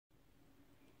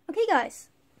Okay guys,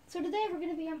 so today we're going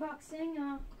to be unboxing,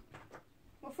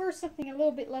 well first something a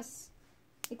little bit less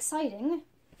exciting.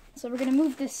 So we're going to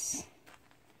move this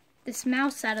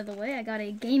mouse out of the way. I got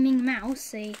a gaming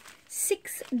mouse, a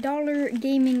 $6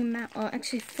 gaming mouse,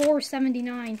 actually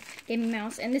 $4.79 gaming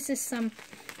mouse, and this is some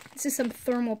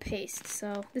thermal paste,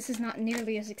 so this is not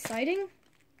nearly as exciting.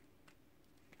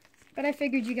 But I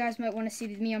figured you guys might want to see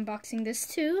me unboxing this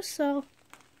too, so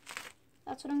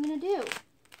that's what I'm going to do.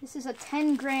 This is a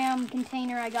 10-gram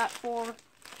container I got for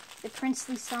the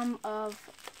princely sum of,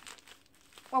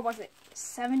 what was it,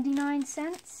 79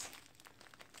 cents?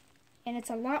 And it's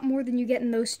a lot more than you get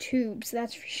in those tubes,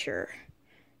 that's for sure.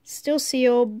 Still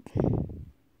sealed.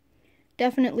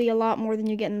 Definitely a lot more than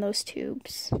you get in those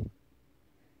tubes.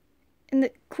 And the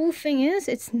cool thing is,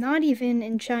 it's not even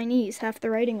in Chinese, half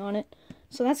the writing on it.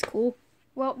 So that's cool.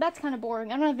 Well, that's kind of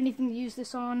boring. I don't have anything to use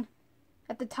this on.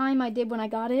 At the time I did when I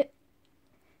got it,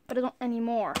 but I don't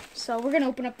anymore. So we're going to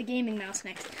open up the gaming mouse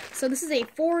next. So this is a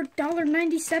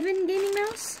 $4.97 gaming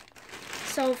mouse.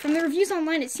 So from the reviews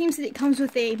online, it seems that it comes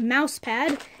with a mouse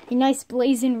pad, a nice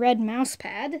blazing red mouse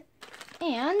pad.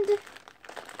 And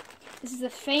this is a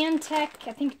Fantech,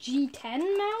 I think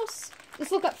G10 mouse.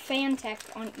 Just look up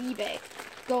Fantech on eBay.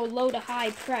 Go low to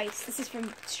high price. This is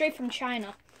straight from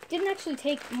China. Didn't actually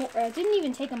take didn't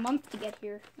even take a month to get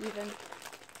here, even.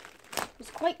 It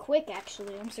was quite quick,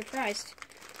 actually. I'm surprised.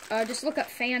 Just look up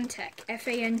Fantech,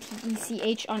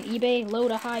 F-A-N-T-E-C-H on eBay, low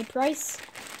to high price,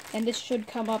 and this should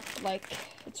come up, like,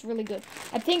 it's really good.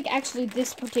 I think, actually,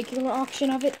 this particular auction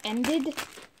of it ended.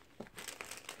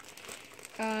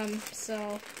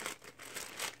 So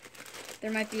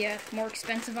there might be a more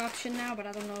expensive option now, but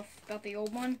I don't know about the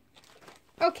old one.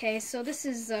 Okay, so this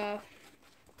is, I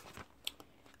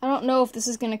don't know if this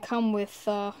is going to come with,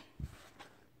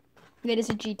 it is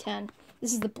a G10.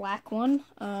 This is the black one.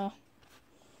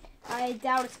 I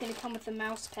doubt it's going to come with a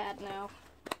mouse pad now,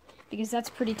 because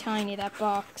that's pretty tiny, that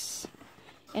box.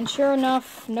 And sure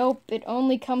enough, nope, it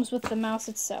only comes with the mouse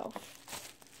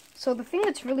itself. So the thing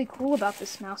that's really cool about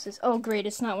this mouse is, oh great,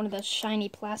 it's not one of those shiny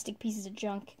plastic pieces of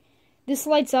junk. This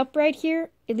lights up right here,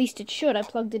 at least it should. I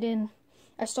plugged it in.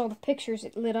 I saw the pictures,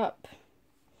 it lit up.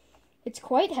 It's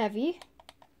quite heavy.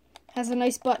 Has a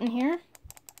nice button here.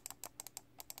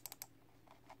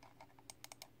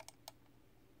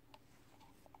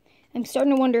 I'm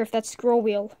starting to wonder if that's scroll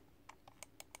wheel.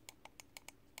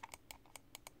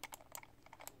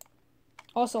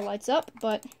 Also lights up,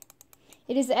 but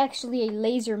it is actually a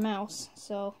laser mouse,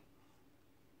 so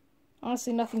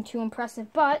honestly nothing too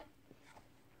impressive. But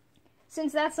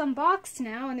since that's unboxed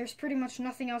now and there's pretty much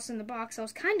nothing else in the box, I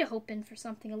was kind of hoping for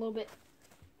something a little bit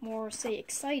more, say,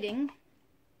 exciting,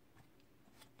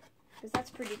 because that's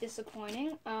pretty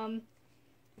disappointing.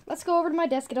 Let's go over to my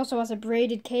desk. It also has a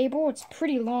braided cable. It's a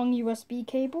pretty long USB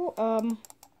cable.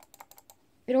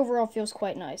 It overall feels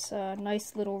quite nice.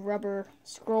 Nice little rubber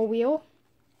scroll wheel.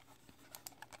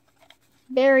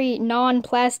 Very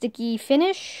non-plasticky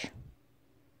finish.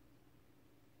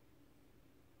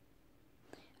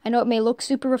 I know it may look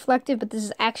super reflective, but this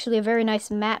is actually a very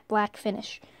nice matte black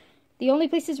finish. The only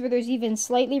places where there's even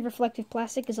slightly reflective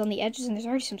plastic is on the edges, and there's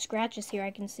already some scratches here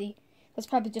I can see. That's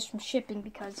probably just from shipping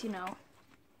because, you know,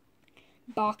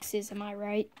 boxes, am I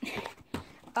right?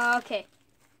 Okay.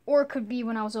 Or it could be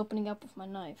when I was opening up with my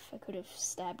knife. I could have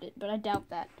stabbed it, but I doubt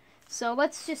that. So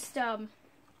let's just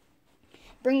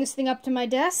bring this thing up to my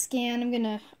desk, and I'm going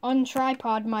to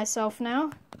untripod myself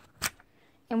now.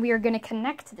 And we are going to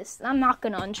connect this. I'm not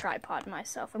going to untripod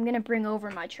myself. I'm going to bring over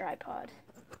my tripod.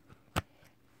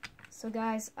 So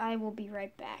guys, I will be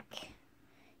right back.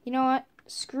 You know what?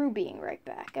 Screw being right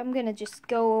back. I'm going to just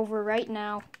go over right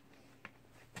now.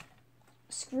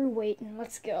 Screw waiting,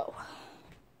 let's go.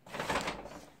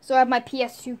 So I have my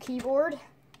PS2 keyboard,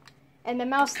 and the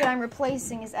mouse that I'm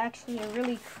replacing is actually a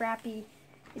really crappy,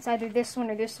 it's either this one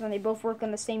or this one. They both work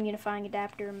on the same unifying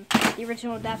adapter, and the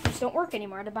original adapters don't work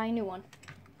anymore. I had to buy a new one.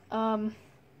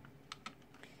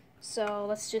 So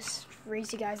let's just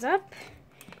raise you guys up.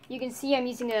 You can see I'm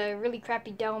using a really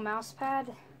crappy Dell mouse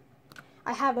pad.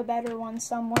 I have a better one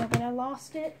somewhere, but I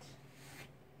lost it.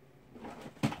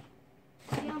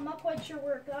 Yeah, I'm not quite sure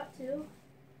where it got to.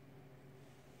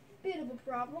 Bit of a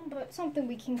problem, but something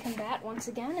we can combat once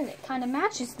again, and it kind of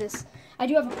matches this. I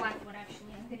do have a black one,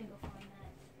 actually. I'm going to go find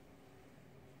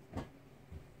that.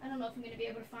 I don't know if I'm going to be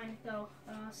able to find it, though.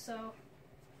 So,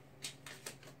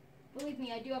 believe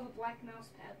me, I do have a black mouse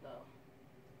pad, though.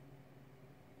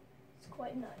 It's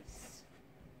quite nice.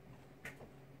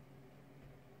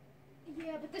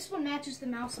 Yeah, but this one matches the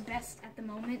mouse best at the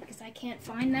moment, because I can't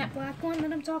find that black one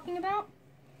that I'm talking about.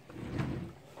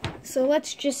 So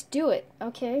let's just do it.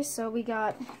 Okay, so we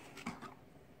got...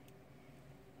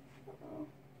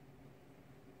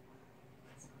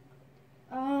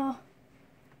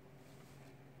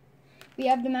 we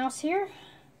have the mouse here.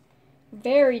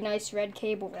 Very nice red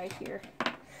cable right here.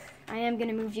 I am going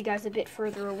to move you guys a bit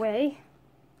further away.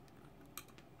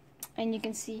 And you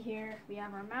can see here we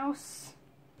have our mouse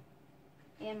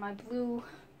and my blue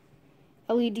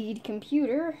LED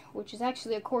computer, which is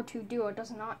actually a Core 2 Duo.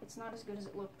 It's not as good as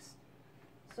it looks.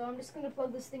 So I'm just going to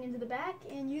plug this thing into the back,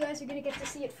 and you guys are going to get to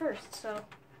see it first. So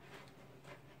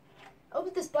I'll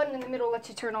put this button in the middle, let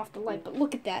you turn off the light, but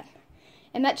look at that.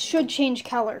 And that should change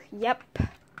color. Yep.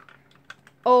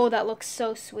 Oh, that looks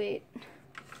so sweet.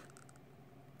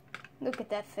 Look at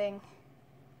that thing.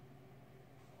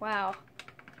 Wow.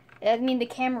 I mean, the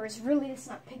camera is really just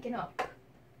not picking up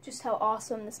just how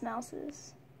awesome this mouse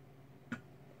is.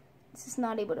 This is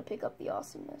not able to pick up the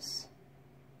awesomeness.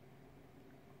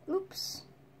 Oops.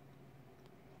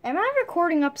 Am I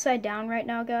recording upside down right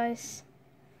now, guys?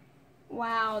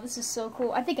 Wow, this is so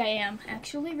cool. I think I am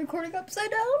actually recording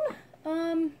upside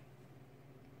down.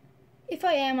 If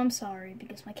I am, I'm sorry,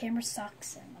 because my camera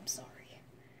sucks, and I'm sorry.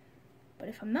 But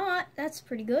if I'm not, that's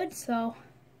pretty good. So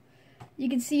you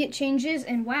can see it changes,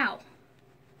 and wow.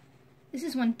 This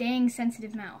is one dang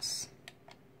sensitive mouse.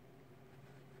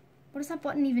 What does that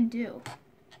button even do?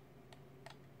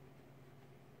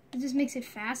 It just makes it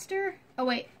faster? Oh,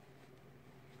 wait.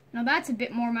 Now that's a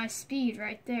bit more my speed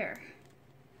right there.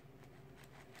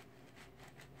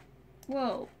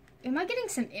 Whoa. Am I getting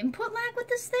some input lag with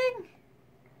this thing?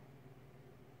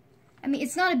 I mean,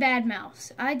 it's not a bad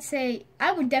mouse. I'd say,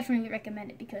 I would definitely recommend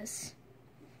it because,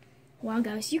 wow,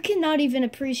 guys, you cannot even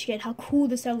appreciate how cool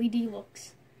this LED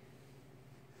looks.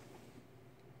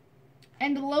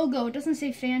 And the logo, it doesn't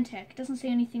say Fantech. It doesn't say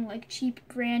anything like cheap,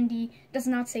 brandy. It does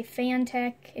not say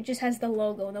Fantech. It just has the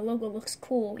logo. The logo looks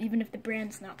cool, even if the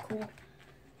brand's not cool.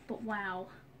 But wow.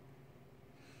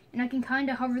 And I can kind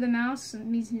of hover the mouse. It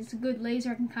means it's a good laser.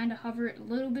 I can kind of hover it a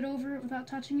little bit over it without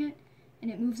touching it.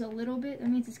 And it moves a little bit. That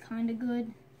means it's kind of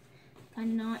good.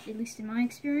 Kind of not, at least in my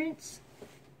experience.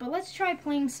 But let's try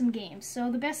playing some games.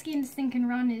 So the best game this thing can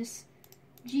run is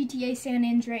GTA San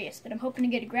Andreas, but I'm hoping to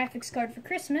get a graphics card for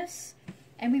Christmas,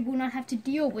 and we will not have to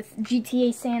deal with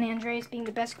GTA San Andreas being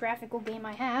the best graphical game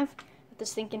I have that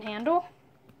this thing can handle.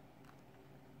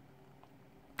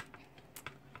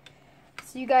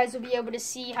 So you guys will be able to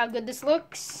see how good this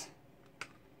looks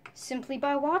simply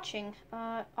by watching.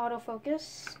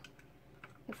 Autofocus,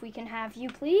 if we can have you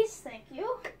please, thank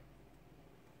you.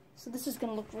 So this is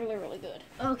going to look really, really good.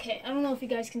 Okay, I don't know if you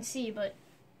guys can see, but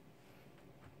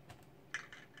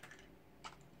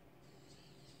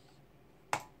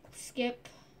skip.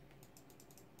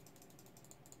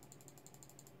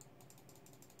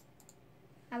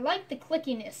 I like the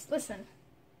clickiness. Listen.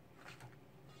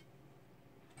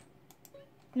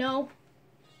 No.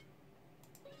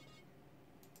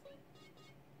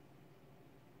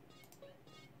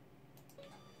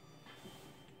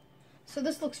 So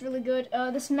this looks really good.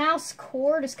 This mouse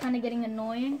cord is kind of getting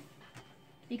annoying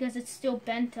because it's still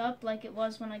bent up like it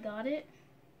was when I got it.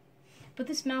 But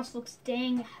this mouse looks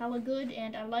dang hella good,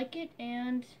 and I like it,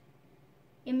 and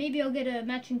yeah, maybe I'll get a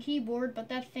matching keyboard, but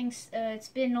that thing's, it's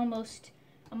been almost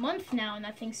a month now, and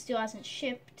that thing still hasn't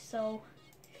shipped, so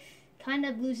kind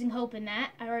of losing hope in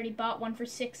that. I already bought one for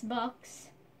 $6.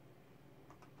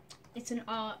 It's an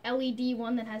LED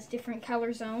one that has different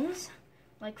color zones,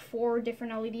 like 4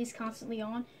 different LEDs constantly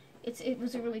on. It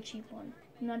was a really cheap one,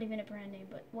 not even a brand name,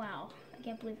 but wow, I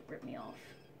can't believe it ripped me off.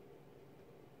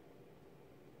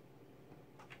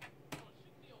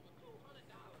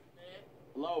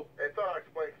 Hello? Hey, thought I'd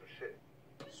explain some shit.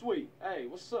 Sweet. Hey,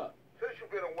 what's up? Since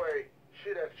you've been away,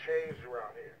 shit has changed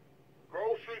around here.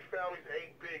 Grove Street families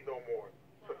ain't big no more.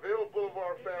 Seville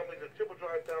Boulevard families and Tipple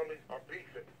Drive families are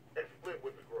beefing and split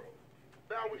with the Grove.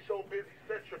 Now we so busy,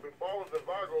 set tripping, ballers and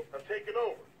Vagos have taken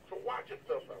over. So watch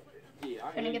yourself out there. Yeah,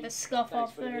 I Gonna get the scuff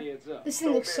Thanks off for the there. heads up. This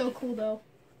thing looks so cool though.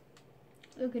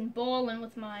 Looking ballin'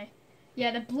 with my,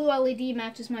 yeah, the blue LED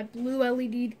matches my blue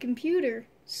LED computer.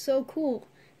 So cool.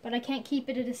 But I can't keep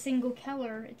it at a single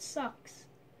color. It sucks.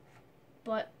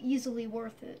 But easily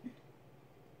worth it.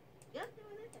 Just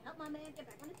doing it to help my man get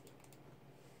back on his feet.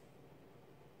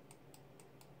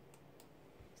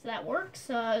 So that works.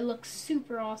 It looks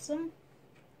super awesome.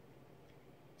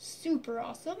 Super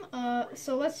awesome.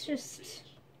 So let's just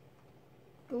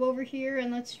go over here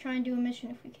and let's try and do a mission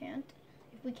if we can't.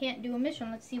 If we can't do a mission,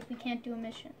 let's see if we can't do a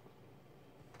mission.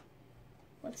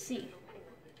 Let's see.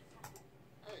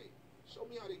 Show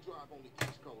me how they drive on the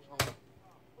East Coast, homie.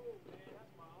 Oh, man,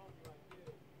 that's my homie right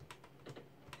there.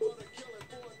 For the killing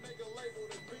for a nigga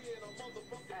labeled as being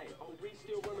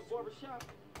still run the barbershop?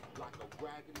 Like a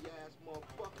raggedy ass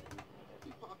motherfucker.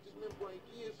 He popped his membrane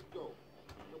years ago.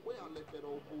 The way I let that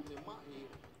old fool in my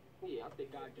head. Yeah, I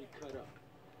think I'd get cut up.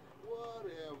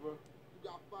 Whatever. You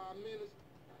got 5 minutes?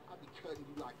 I'll be cutting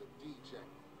you like a DJ.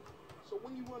 So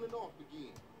when you running off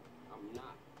again? I'm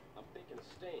not. I'm thinking of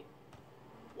staying.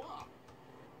 Why?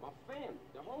 My family,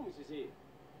 the homies is here.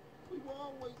 We were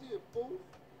always here, fool.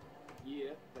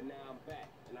 Yeah, but now I'm back,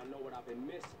 and I know what I've been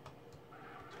missing.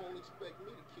 Don't expect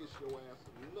me to kiss your ass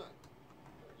or nothing.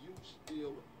 You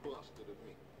still a buster to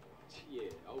me. Yeah,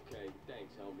 okay.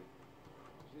 Thanks, homie.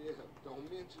 Yeah, don't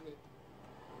mention it.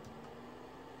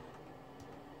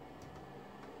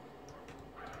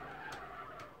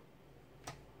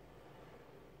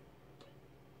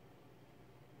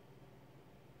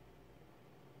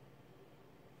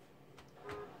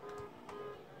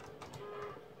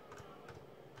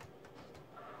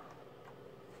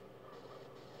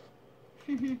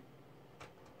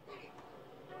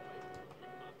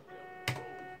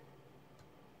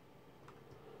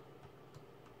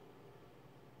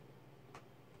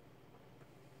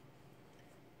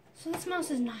 So this mouse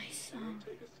is nice.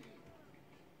 Take a seat.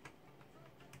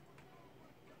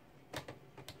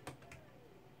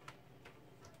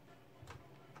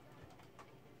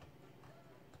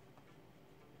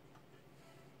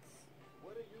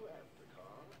 What are you after,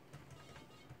 Carl?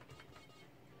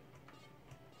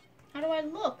 How do I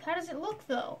look? How does it look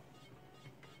though?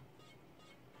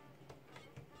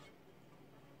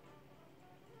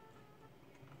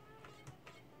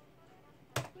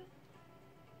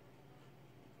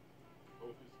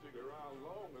 Hope you stick around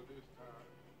longer this time.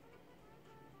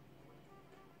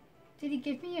 Did he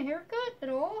give me a haircut at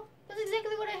all? That's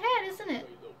exactly what I had, isn't it?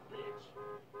 Hey, little bitch.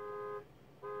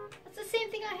 That's the same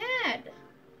thing I had.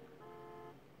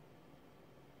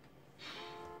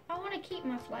 I want to keep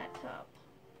my flat top.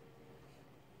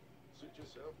 Sit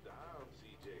yourself down,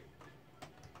 CJ.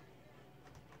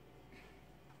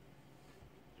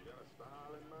 You got a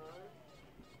style in mind?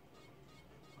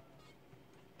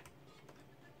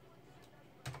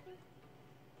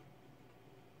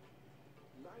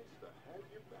 Nice to have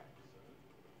you back, son.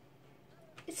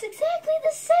 It's exactly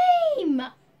the same!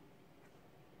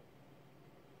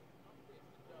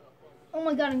 Oh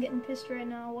my god, I'm getting pissed right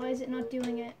now. Why is it not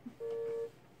doing it?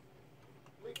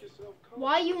 Make yourself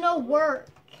Why you no work?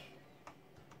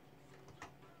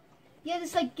 Yeah,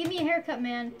 just like, give me a haircut,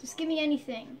 man. Just give me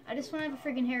anything. I just want to have a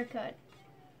friggin' haircut.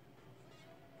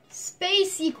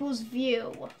 Space equals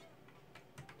view.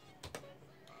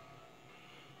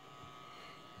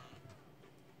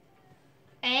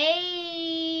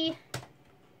 Hey.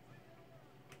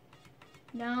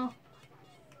 No.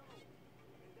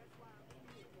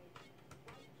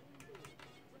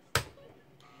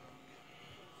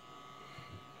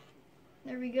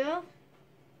 There we go.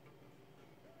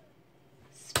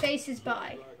 Space is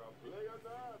by. like a player guy,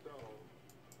 dog.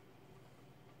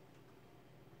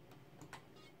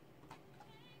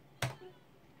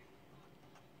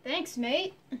 Thanks,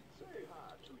 mate. Say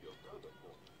hi to your brother,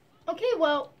 boy. Okay,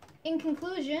 well, in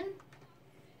conclusion,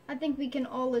 I think we can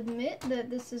all admit that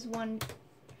this is one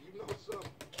You know something?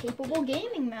 capable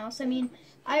gaming mouse. I mean,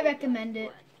 I recommend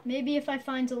it. Maybe if I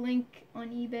find a link on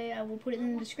eBay, I will put it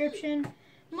in the description.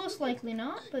 Most likely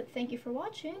not, but thank you for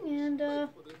watching, and For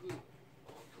the hood.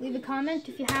 leave a comment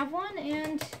if you have one,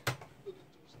 and Looking too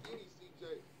skinny,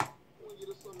 CJ. Want to get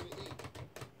us something to eat.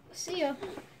 see ya.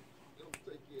 It'll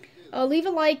take care of this. Leave a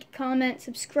like, comment,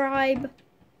 subscribe.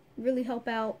 Really help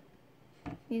out.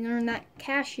 You earn that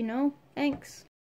cash, you know. Thanks.